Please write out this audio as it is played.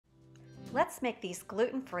Let's make these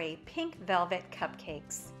gluten-free pink velvet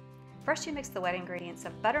cupcakes. First, you mix the wet ingredients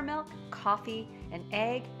of buttermilk, coffee, an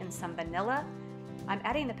egg, and some vanilla. I'm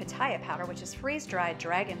adding the pitaya powder, which is freeze-dried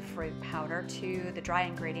dragon fruit powder, to the dry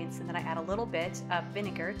ingredients, and then I add a little bit of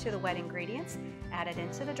vinegar to the wet ingredients, add it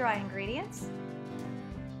into the dry ingredients.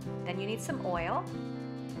 Then you need some oil.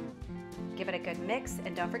 Give it a good mix,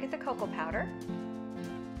 and don't forget the cocoa powder.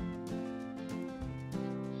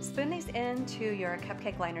 Spoon these into your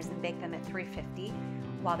cupcake liners and bake them at 350.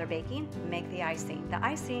 While they're baking, make the icing. The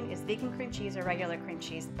icing is vegan cream cheese or regular cream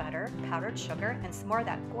cheese, butter, powdered sugar, and some more of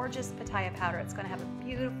that gorgeous pitaya powder. It's going to have a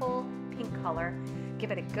beautiful pink color.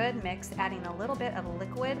 Give it a good mix, adding a little bit of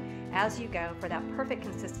liquid as you go for that perfect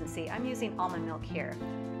consistency. I'm using almond milk here.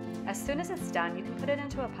 As soon as it's done, you can put it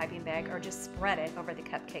into a piping bag or just spread it over the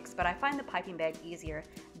cupcakes, but I find the piping bag easier.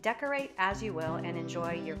 Decorate as you will and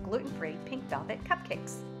enjoy your gluten-free pink velvet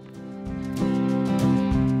cupcakes.